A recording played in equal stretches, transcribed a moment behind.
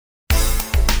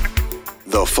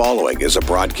The following is a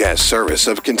broadcast service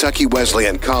of Kentucky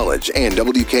Wesleyan College and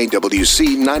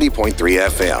WKWC 90.3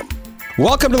 FM.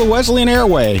 Welcome to the Wesleyan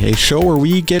Airway, a show where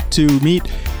we get to meet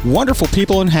wonderful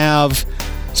people and have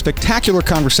spectacular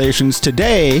conversations.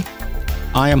 Today,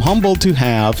 I am humbled to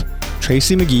have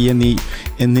Tracy McGee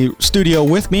in the studio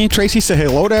with me. Tracy, say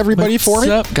hello to everybody for me.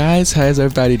 What's up, guys? How's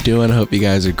everybody doing? I hope you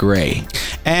guys are great.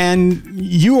 And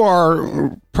you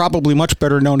are probably much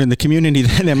better known in the community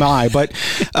than am I, but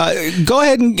go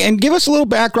ahead and give us a little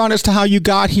background as to how you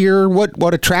got here,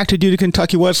 what attracted you to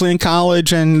Kentucky Wesleyan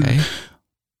College, and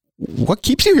what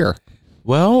keeps you here?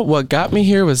 Well, what got me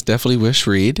here was definitely Wish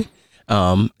Reed.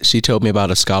 She told me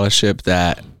about a scholarship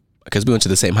because we went to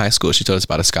the same high school, she told us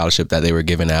about a scholarship that they were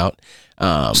giving out.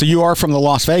 So you are from the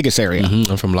Las Vegas area?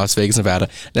 Mm-hmm, I'm from Las Vegas, Nevada.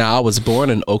 Now, I was born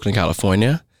in Oakland,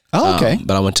 California. Oh, okay.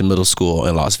 But I went to middle school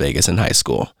in Las Vegas and high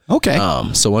school. Okay.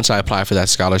 So once I applied for that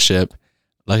scholarship,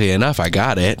 luckily enough, I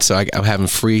got it. So I'm having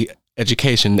free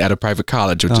education at a private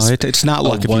college. Which it's not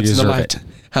luck if you deserve it.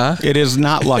 Huh? It is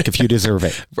not luck if you deserve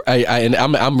it.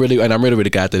 I'm really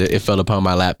glad that it fell upon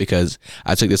my lap, because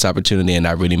I took this opportunity and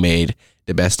I really made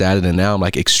the best at it. And now I'm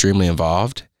like extremely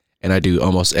involved, and I do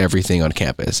almost everything on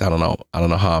campus. I don't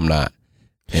know how I'm not.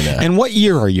 And what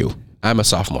year are you? I'm a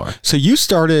sophomore. So you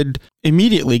started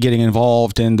immediately getting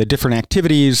involved in the different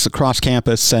activities across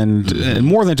campus and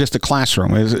more than just the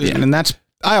classroom. And that's,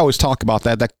 I always talk about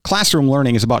that. That classroom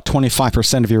learning is about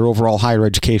 25% of your overall higher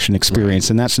education experience. Right.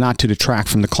 And that's not to detract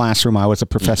from the classroom. I was a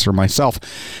professor myself,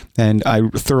 and I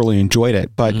thoroughly enjoyed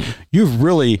it. But you've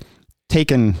really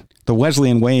taken the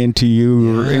Wesleyan way into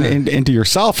into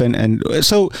yourself. And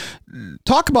so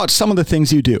talk about some of the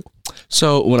things you do.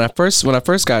 So when I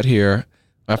first got here,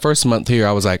 my first month here,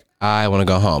 I was like, I want to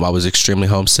go home. I was extremely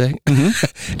homesick,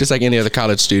 just like any other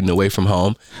college student away from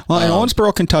home. Well, in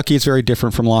Owensboro, Kentucky, it's very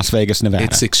different from Las Vegas, Nevada.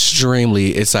 It's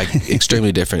extremely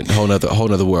different, whole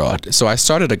nother world. So I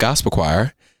started a gospel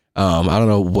choir. I don't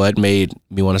know what made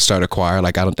me want to start a choir.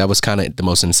 That was kind of the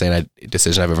most insane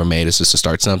decision I've ever made, is just to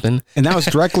start something. And that was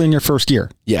directly in your first year.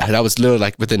 Yeah, that was literally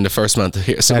like within the first month of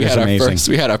here. So that is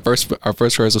amazing. We had our first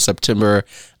rehearsal September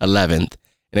 11th.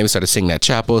 And then we started singing at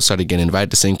chapel, started getting invited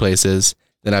to sing places.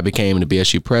 Then I became the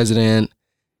BSU president.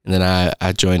 And then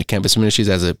I joined Campus Ministries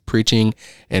as a preaching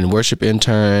and worship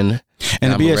intern.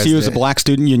 And the BSU is a Black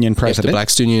Student Union president. The Black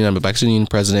Student Union. I'm a Black Student Union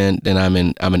president. Then I'm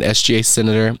an SGA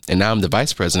senator. And now I'm the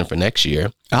vice president for next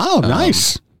year. Oh,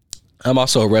 nice. I'm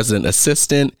also a resident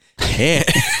assistant.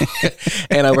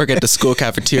 And I work at the school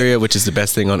cafeteria, which is the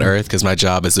best thing on earth, because my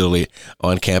job is literally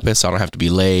on campus, so I don't have to be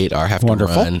late or have to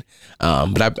run.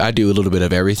 But I do a little bit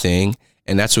of everything,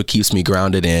 and that's what keeps me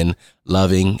grounded in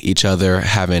loving each other,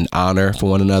 having honor for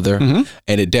one another,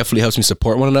 and it definitely helps me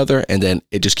support one another. And then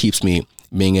it just keeps me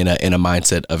being in a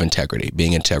mindset of integrity,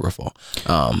 being integral.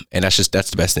 And that's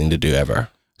the best thing to do ever.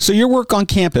 So your work on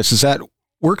campus, is that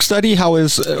work study?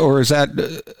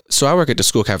 So I work at the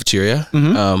school cafeteria.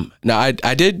 Now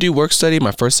I did do work study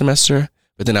my first semester,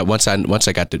 but then once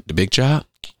I got the big job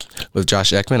with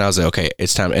Josh Ekman, I was like, okay,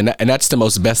 it's time. And that's the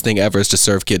most best thing ever, is to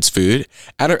serve kids food.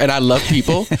 And I love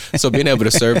people. So being able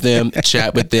to serve them,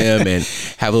 chat with them, and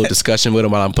have a little discussion with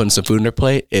them while I'm putting some food on their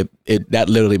plate, that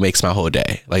literally makes my whole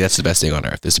day. Like, that's the best thing on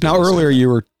earth. Now, earlier you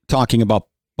were talking about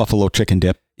buffalo chicken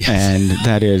dip, and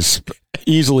that is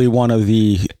easily one of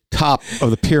the top of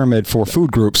the pyramid for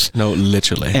food groups. No,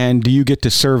 literally. And do you get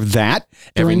to serve that?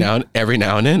 Every now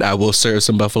and then I will serve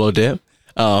some buffalo dip.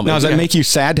 Now, does that make you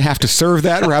sad to have to serve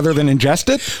that rather than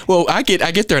ingest it? Well, I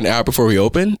get there an hour before we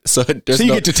open, so you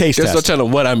get to taste. There's no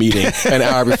telling what I'm eating an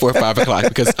hour before 5 o'clock,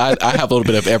 because I have a little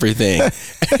bit of everything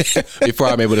before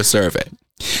I'm able to serve it.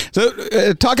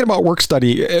 So, talking about work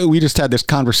study, we just had this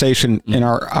conversation in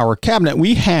our cabinet.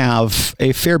 We have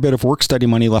a fair bit of work study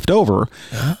money left over,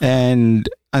 and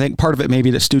I think part of it may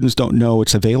be that students don't know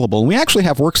it's available. And we actually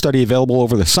have work study available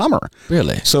over the summer.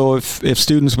 Really? So if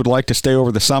students would like to stay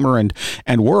over the summer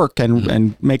and work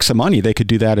and make some money, they could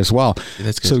do that as well.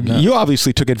 That's good. So you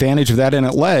obviously took advantage of that, and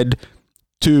it led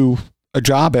to a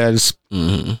job as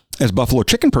buffalo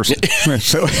chicken person.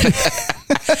 So,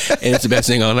 and it's the best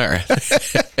thing on earth.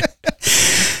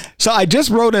 So I just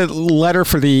wrote a letter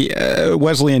for the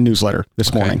Wesleyan newsletter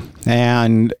this morning,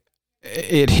 and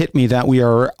it hit me that we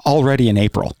are already in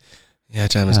April. Yeah,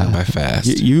 time has gone by fast.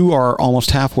 You are almost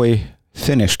halfway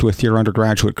finished with your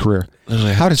undergraduate career.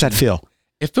 Literally, how does that feel?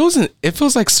 It feels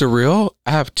like surreal.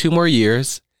 I have 2 more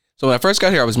years. So when I first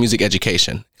got here, I was music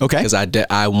education. Okay. Because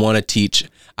I want to teach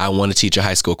a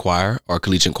high school choir or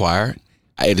collegiate choir.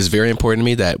 It is very important to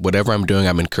me that whatever I'm doing,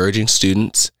 I'm encouraging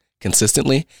students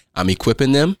consistently. I'm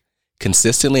equipping them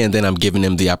consistently, and then I'm giving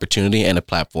them the opportunity and a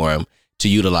platform to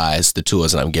utilize the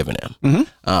tools that I'm giving them.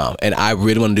 And I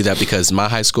really want to do that because my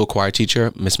high school choir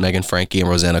teacher, Miss Megan Frankie and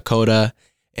Rosanna Coda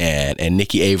and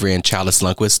Nikki Avery and Chalice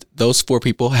Lundquist, those 4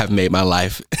 people have made my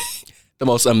life the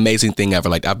most amazing thing ever.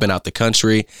 Like I've been out the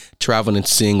country, traveling and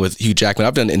singing with Hugh Jackman.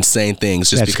 I've done insane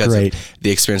things just because of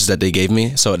the experiences that they gave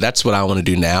me. So that's what I want to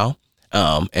do now.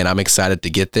 And I'm excited to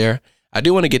get there. I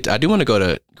do want to go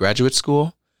to graduate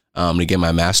school to get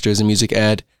my master's in music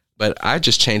ed. But I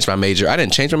just changed my major. I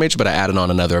didn't change my major, but I added on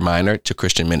another minor to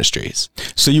Christian ministries.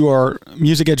 So you are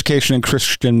music education and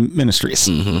Christian ministries.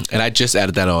 And I just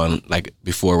added that on like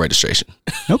before registration.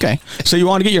 Okay. So you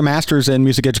want to get your master's in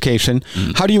music education.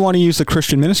 How do you want to use the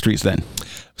Christian ministries then?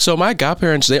 So my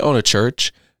godparents, they own a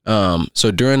church.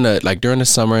 So during the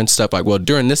summer and stuff,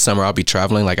 during this summer, I'll be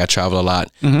traveling. Like I travel a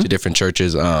lot to different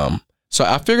churches. So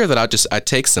I figured that I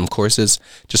take some courses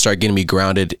to start getting me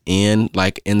grounded in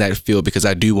that field because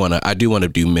I do want to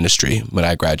do ministry when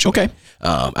I graduate. Okay.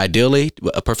 Ideally,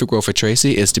 a perfect role for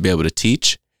Tracy is to be able to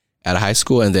teach at a high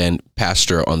school and then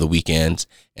pastor on the weekends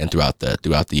and throughout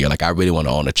the year. Like I really want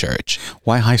to own a church.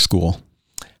 Why high school?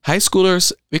 High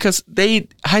schoolers, because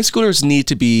high schoolers need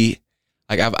to be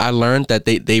I learned that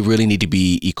they really need to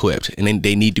be equipped and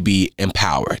they need to be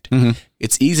empowered.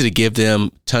 It's easy to give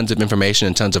them tons of information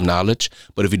and tons of knowledge,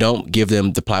 but if you don't give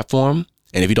them the platform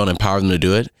and if you don't empower them to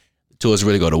do it, the tools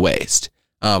really go to waste.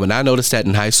 And I noticed that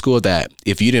in high school that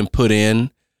if you didn't put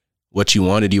in what you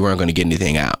wanted, you weren't going to get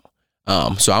anything out.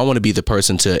 So I want to be the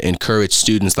person to encourage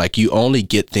students, like you only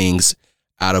get things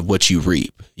out of what you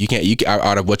reap. You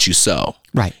out of what you sow.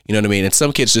 Right. You know what I mean? And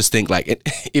some kids just think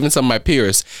even some of my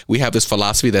peers, we have this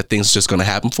philosophy that things are just going to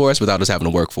happen for us without us having to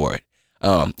work for it.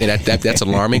 And that's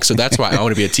alarming. So that's why I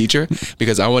want to be a teacher,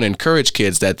 because I want to encourage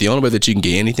kids that the only way that you can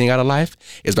get anything out of life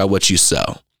is by what you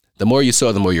sow. The more you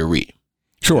sow, the more you reap.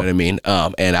 Sure. You know what I mean?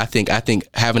 And I think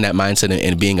having that mindset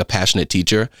and being a passionate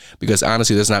teacher, because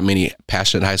honestly, there's not many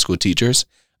passionate high school teachers.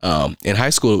 And high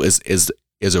school is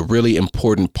a really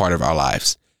important part of our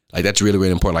lives. Like that's really,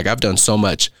 really important. Like I've done so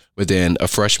much within a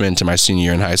freshman to my senior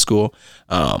year in high school.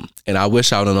 And I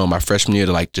wish I would have known my freshman year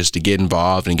to get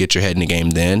involved and get your head in the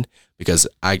game then, because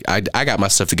I got my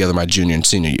stuff together my junior and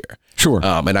senior year. Sure.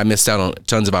 And I missed out on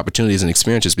tons of opportunities and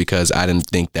experiences because I didn't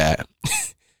think that,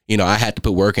 I had to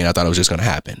put work in. I thought it was just going to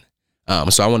happen.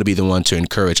 So I want to be the one to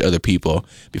encourage other people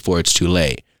before it's too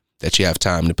late, that you have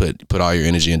time to put all your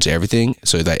energy into everything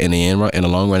so that in the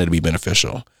long run, it'll be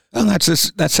beneficial. Well,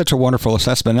 that's such a wonderful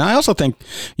assessment. And I also think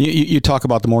you talk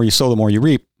about the more you sow, the more you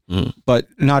reap, but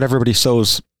not everybody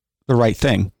sows the right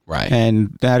thing. Right.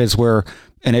 And that is where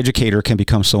an educator can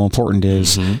become so important,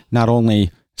 is not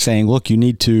only saying, look, you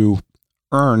need to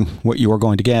earn what you are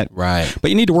going to get, right,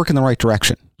 but you need to work in the right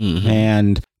direction.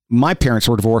 And my parents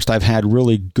were divorced. I've had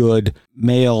really good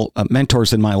male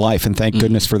mentors in my life, and thank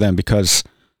goodness for them, because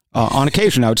on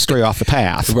occasion I would stray off the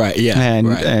path. Right. Yeah.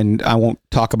 And I won't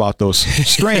talk about those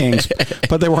strayings,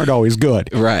 but they weren't always good.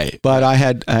 Right. But I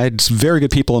had some very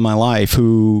good people in my life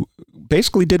who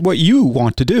basically did what you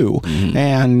want to do.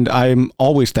 And I'm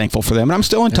always thankful for them. And I'm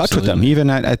still in touch with them, even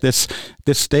at this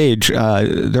stage.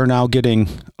 They're now getting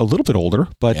a little bit older,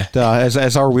 but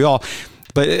as are we all.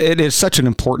 But it is such an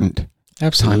important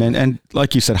time. And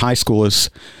like you said, high school is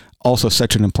also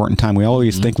such an important time. We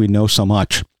always think we know so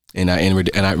much. And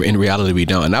in reality, we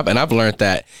don't. And I've learned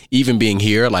that even being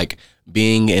here, like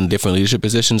being in different leadership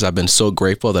positions, I've been so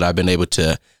grateful that I've been able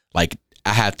to, I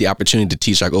had the opportunity to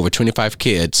teach over 25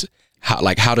 kids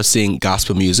how to sing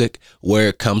gospel music, where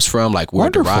it comes from, where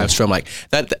it derives from,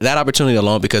 that opportunity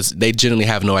alone, because they generally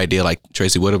have no idea,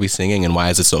 Tracy, what are we singing and why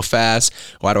is it so fast?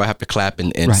 Why do I have to clap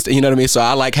and right. You know what I mean? So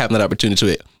I like having that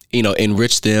opportunity to,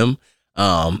 enrich them.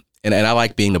 And I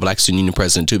like being the Black Student Union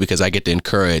president too, because I get to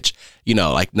encourage,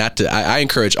 I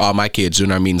encourage all my kids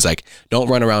during our meetings, don't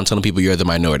run around telling people you're the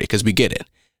minority, because we get it.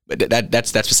 But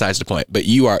that's besides the point. But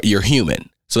you're human.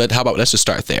 So how about let's just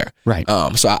start there. Right.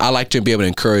 So I like to be able to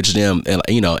encourage them, and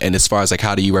and as far as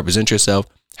how do you represent yourself?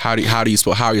 How are you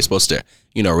supposed to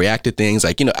react to things?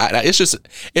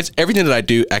 It's everything that I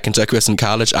do at Kentucky Wesleyan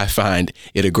College. I find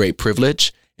it a great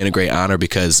privilege and a great honor,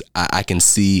 because I can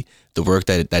see the work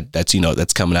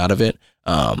that's coming out of it.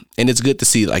 And it's good to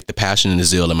see the passion and the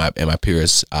zeal in my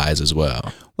peers' eyes as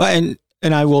well. Well,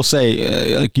 and I will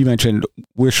say, like you mentioned,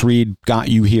 Wish Reed got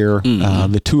you here.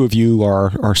 The two of you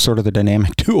are sort of the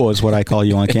dynamic duo, is what I call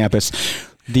you on campus.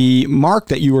 The mark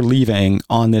that you are leaving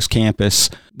on this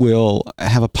campus will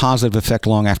have a positive effect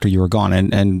long after you are gone.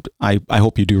 And I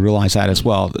hope you do realize that as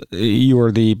well.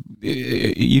 You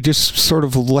just sort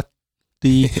of let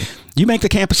you make the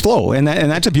campus flow, and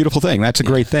that's a beautiful thing. That's a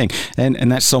great thing.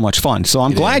 And that's so much fun. So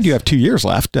I'm glad you have 2 years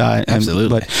left.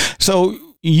 Absolutely. So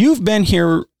you've been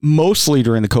here mostly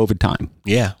during the COVID time.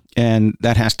 Yeah. And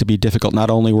that has to be difficult. Not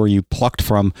only were you plucked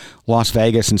from Las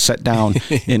Vegas and set down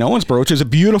in Owensboro, which is a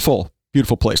beautiful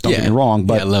place, don't get me wrong.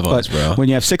 But, I love Owensboro. When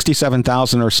you have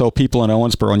 67,000 or so people in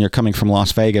Owensboro and you're coming from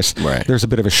Las Vegas, there's a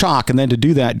bit of a shock. And then to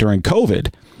do that during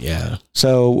COVID. Yeah.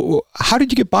 So how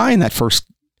did you get by in that first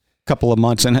couple of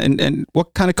months, and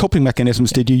what kind of coping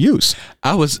mechanisms did you use?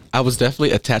 I was definitely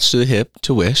attached to the hip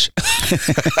to Wish,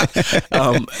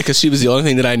 because she was the only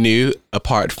thing that I knew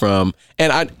apart from,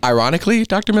 and ironically,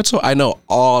 Dr. Mitchell, I know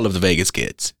all of the Vegas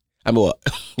kids.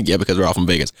 Because we're all from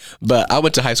Vegas, but I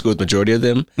went to high school with the majority of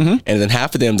them, and then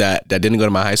half of them that didn't go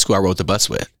to my high school, I rode the bus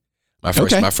with my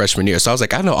freshman year. So I was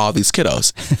like, I know all these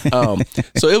kiddos.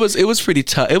 So it was pretty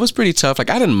tough. It was pretty tough. Like,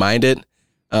 I didn't mind it.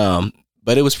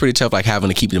 But it was pretty tough, like having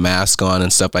to keep the mask on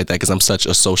and stuff like that, because I'm such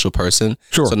a social person.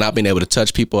 Sure. So not being able to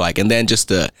touch people, like, and then just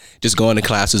going to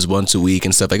classes once a week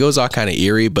and stuff, like, it was all kind of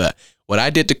eerie. But what I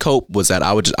did to cope was that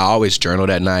I always journal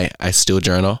that night. I still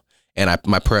journal, and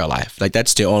my prayer life, like,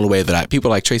 that's the only way that people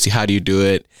are like, Tracy, how do you do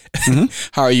it?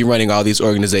 How are you running all these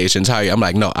organizations? I'm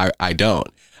like, no, I don't.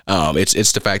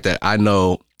 It's the fact that I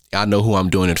know who I'm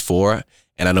doing it for,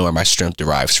 and I know where my strength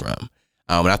derives from.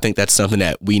 And I think that's something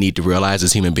that we need to realize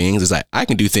as human beings, is like, I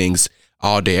can do things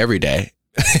all day, every day,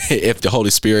 if the Holy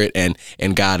Spirit and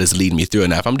God is leading me through it.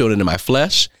 Now, if I'm doing it in my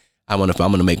flesh, I'm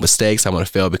gonna make mistakes. I'm gonna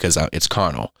fail because it's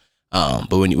carnal.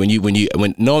 But when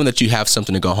knowing that you have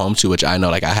something to go home to, which I know,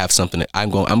 like, I have something, I'm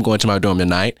going to my dorm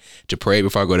tonight to pray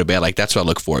before I go to bed. Like, that's what I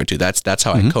look forward to. That's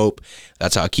how I cope.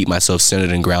 That's how I keep myself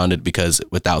centered and grounded, because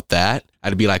without that,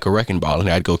 I'd be like a wrecking ball and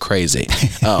I'd go crazy.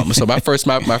 So my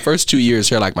first 2 years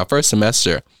here, like my first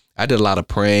semester, I did a lot of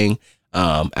praying,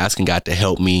 asking God to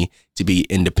help me to be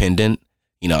independent.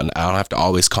 I don't have to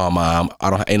always call mom. I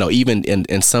don't, even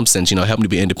in some sense, help me to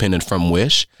be independent from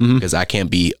Wish, because I can't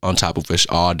be on top of Wish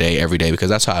all day, every day, because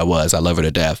that's how I was. I love her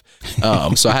to death.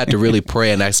 So I had to really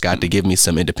pray and ask God to give me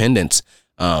some independence,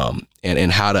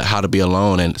 and how to be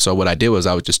alone. And so what I did was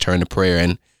I would just turn to prayer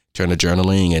and turn to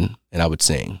journaling, and I would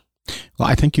sing. Well,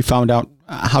 I think you found out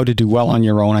how to do well on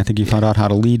your own. I think you found out how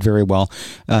to lead very well.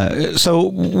 So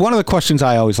one of the questions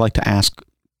I always like to ask,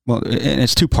 well, and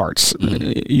it's two parts.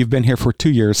 You've been here for 2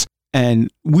 years,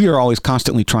 and we are always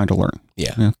constantly trying to learn.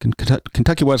 Yeah.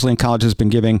 Kentucky Wesleyan College has been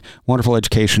giving wonderful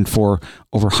education for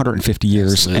over 150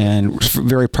 years, Absolutely. And we're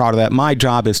very proud of that. My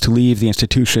job is to leave the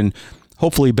institution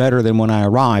hopefully better than when I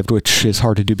arrived, which is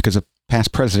hard to do because a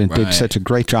past president did such a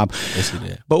great job. Yes, he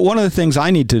did. But one of the things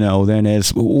I need to know then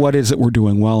is, what is it we're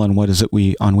doing well, and what is it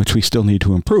on which we still need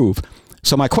to improve?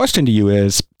 So my question to you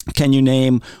is, can you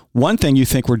name one thing you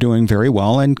think we're doing very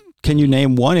well, and can you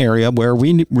name one area where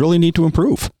we really need to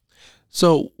improve?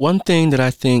 So one thing that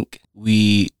I think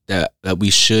that we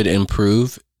should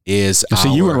improve is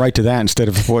So you went right to that instead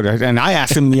of what, and I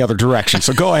asked him the other direction.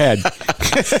 So go ahead.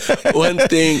 One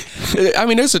thing, I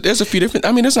mean, there's a few different.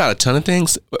 I mean, there's not a ton of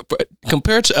things, but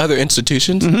compared to other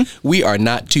institutions, we are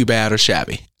not too bad or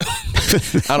shabby.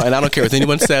 I don't care what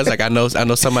anyone says. Like, I know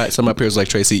some of my peers are like,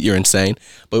 Tracy, you're insane,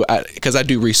 but because I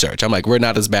do research, I'm like, we're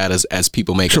not as bad as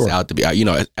people make us out to be.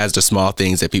 As the small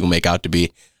things that people make out to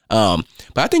be. But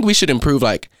I think we should improve,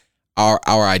 like,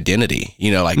 our identity,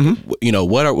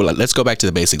 let's go back to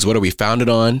the basics. What are we founded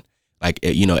on? Like,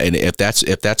 and if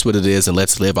that's what it is, and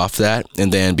let's live off that.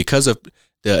 And then, because of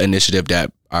the initiative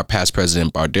that our past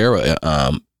president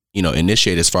Bardera,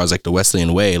 initiated, as far as like the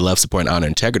Wesleyan way, love, support, and honor,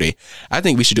 integrity, I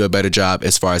think we should do a better job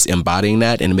as far as embodying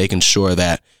that and making sure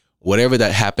that whatever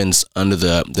that happens under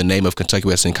the name of Kentucky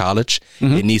Wesleyan College,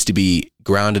 it needs to be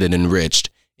grounded and enriched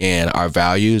in our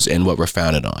values and what we're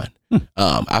founded on.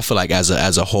 I feel like as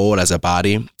a whole, as a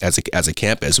body, as a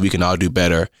campus, we can all do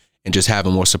better and just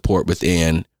having more support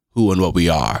within who and what we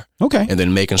are. Okay. And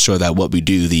then making sure that what we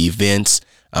do, the events,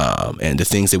 and the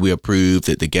things that we approve,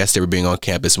 that the guests that we're bringing on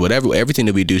campus, everything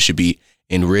that we do should be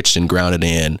enriched and grounded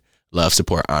in love,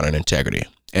 support, honor, and integrity.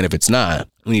 And if it's not,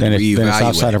 we need to reevaluate. Then it's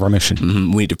outside of our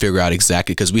mission. We need to figure out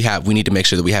exactly, because we need to make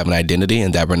sure that we have an identity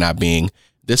and that we're not being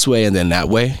this way and then that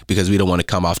way, because we don't want to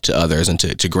come off to others and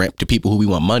to grant to people who we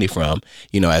want money from,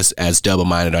 as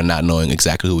double-minded or not knowing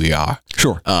exactly who we are.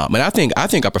 Sure. And I think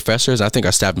our professors, I think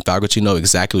our staff and faculty know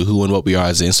exactly who and what we are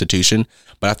as an institution,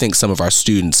 but I think some of our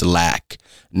students lack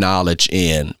knowledge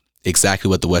in exactly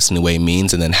what the Wesleyan way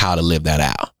means and then how to live that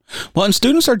out. Well, and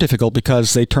students are difficult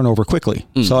because they turn over quickly.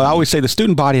 So I always say the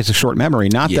student body has a short memory.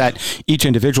 Not that each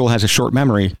individual has a short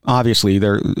memory. Obviously,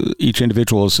 each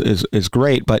individual is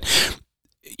great, but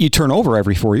you turn over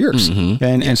every 4 years.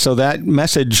 And so that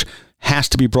message has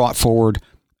to be brought forward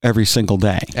every single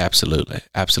day. Absolutely.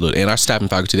 And our staff and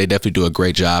faculty, they definitely do a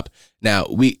great job Now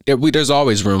there's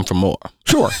always room for more.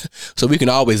 Sure. So we can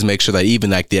always make sure that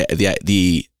even like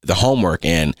the homework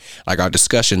and like our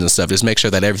discussions and stuff, just make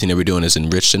sure that everything that we're doing is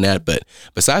enriched in that. But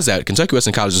besides that, Kentucky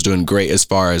Wesleyan College is doing great as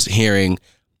far as hearing,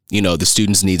 the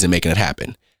students' needs and making it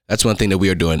happen. That's one thing that we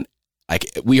are doing. Like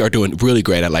we are doing really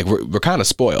great at. Like we're kind of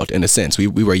spoiled in a sense. We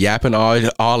were yapping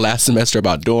all last semester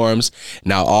about dorms.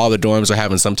 Now all the dorms are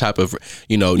having some type of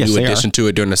new addition to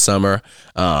it during the summer.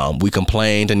 We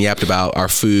complained and yapped about our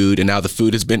food, and now the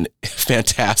food has been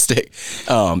fantastic.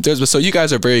 So you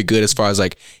guys are very good as far as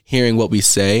like hearing what we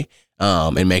say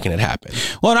and making it happen.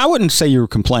 Well, and I wouldn't say you were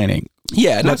complaining.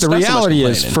 Yeah, but the reality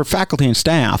is for faculty and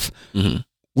staff,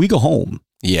 we go home.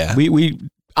 Yeah,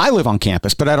 I live on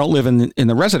campus, but I don't live in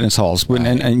the residence halls,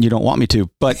 and you don't want me to.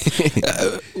 But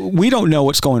we don't know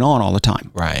what's going on all the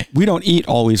time. Right. We don't eat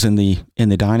always in the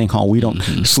dining hall. We don't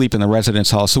sleep in the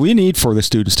residence hall. So we need for the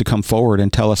students to come forward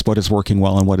and tell us what is working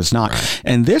well and what is not. Right.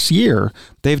 And this year,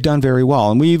 they've done very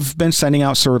well. And we've been sending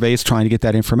out surveys trying to get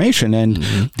that information.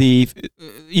 And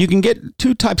you can get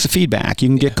two types of feedback. You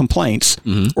can get complaints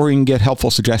or you can get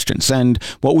helpful suggestions. And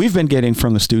what we've been getting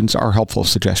from the students are helpful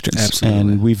suggestions. Absolutely.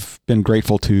 And we've been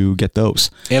grateful to get those.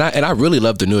 And I really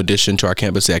love the new addition to our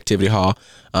campus, the activity hall.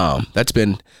 That's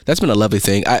been a lovely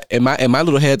thing. In my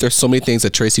little head, there's so many things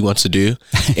that Tracy wants to do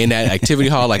in that activity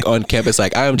hall, like on campus.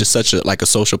 Like I am just such a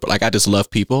social, like I just love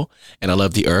people and I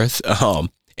love the earth.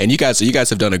 And you guys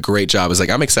have done a great job. It's like,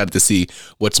 I'm excited to see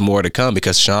what's more to come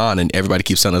because Sean and everybody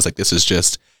keeps telling us like, this is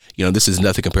just, this is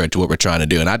nothing compared to what we're trying to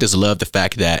do. And I just love the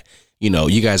fact that,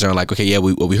 you guys aren't like, okay, yeah,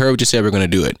 we heard what you said, we're going to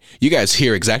do it. You guys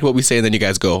hear exactly what we say, and then you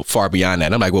guys go far beyond that.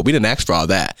 And I'm like, well, we didn't ask for all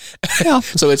that. Yeah.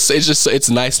 So it's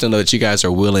nice to know that you guys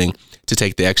are willing to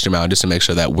take the extra mile just to make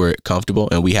sure that we're comfortable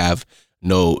and we have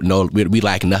we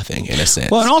lack nothing in a sense.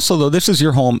 Well, and also though, this is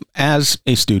your home as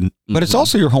a student, but it's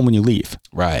also your home when you leave.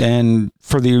 Right. And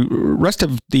for the rest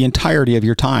of the entirety of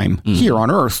your time here on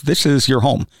Earth, this is your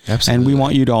home. Absolutely. And we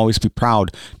want you to always be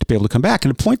proud to be able to come back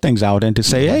and to point things out and to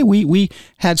say, hey, we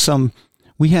had some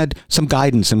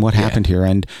guidance in what happened here,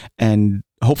 and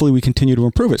hopefully we continue to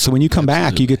improve it. So when you come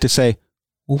back, you get to say,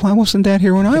 well, why wasn't that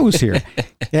here when I was here?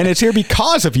 And it's here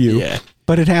because of you. Yeah.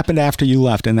 But it happened after you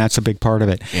left, and that's a big part of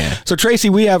it. Yeah. So, Tracy,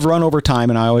 we have run over time,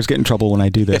 and I always get in trouble when I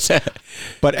do this.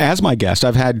 But as my guest,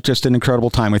 I've had just an incredible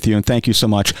time with you, and thank you so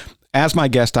much. As my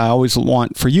guest, I always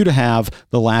want for you to have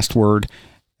the last word.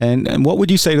 And what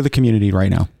would you say to the community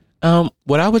right now?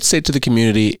 What I would say to the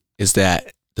community is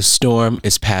that the storm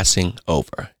is passing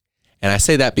over. And I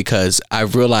say that because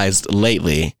I've realized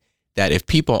lately that if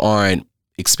people aren't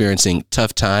experiencing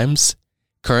tough times,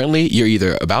 currently, you're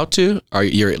either about to or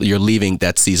you're leaving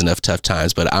that season of tough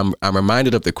times. But I'm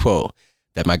reminded of the quote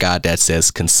that my goddad says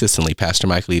consistently, Pastor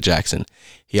Michael E. Jackson.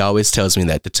 He always tells me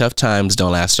that the tough times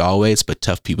don't last always, but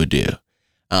tough people do.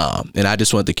 And I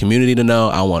just want the community to know,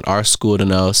 I want our school to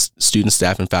know, students,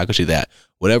 staff, and faculty, that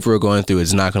whatever we're going through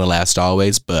is not going to last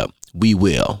always, but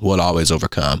we'll always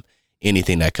overcome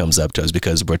anything that comes up to us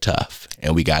because we're tough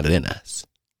and we got it in us.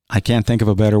 I can't think of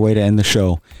a better way to end the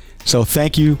show. So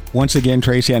thank you once again,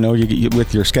 Tracy. I know you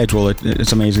with your schedule,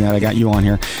 it's amazing that I got you on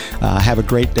here. Have a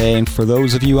great day. And for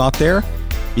those of you out there,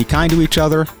 be kind to each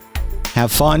other,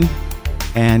 have fun,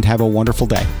 and have a wonderful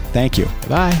day. Thank you.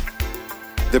 Bye.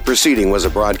 The proceeding was a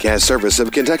broadcast service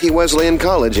of Kentucky Wesleyan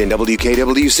College and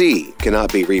WKWC.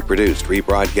 Cannot be reproduced,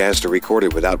 rebroadcast, or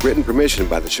recorded without written permission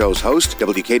by the show's host,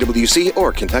 WKWC,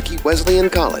 or Kentucky Wesleyan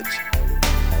College.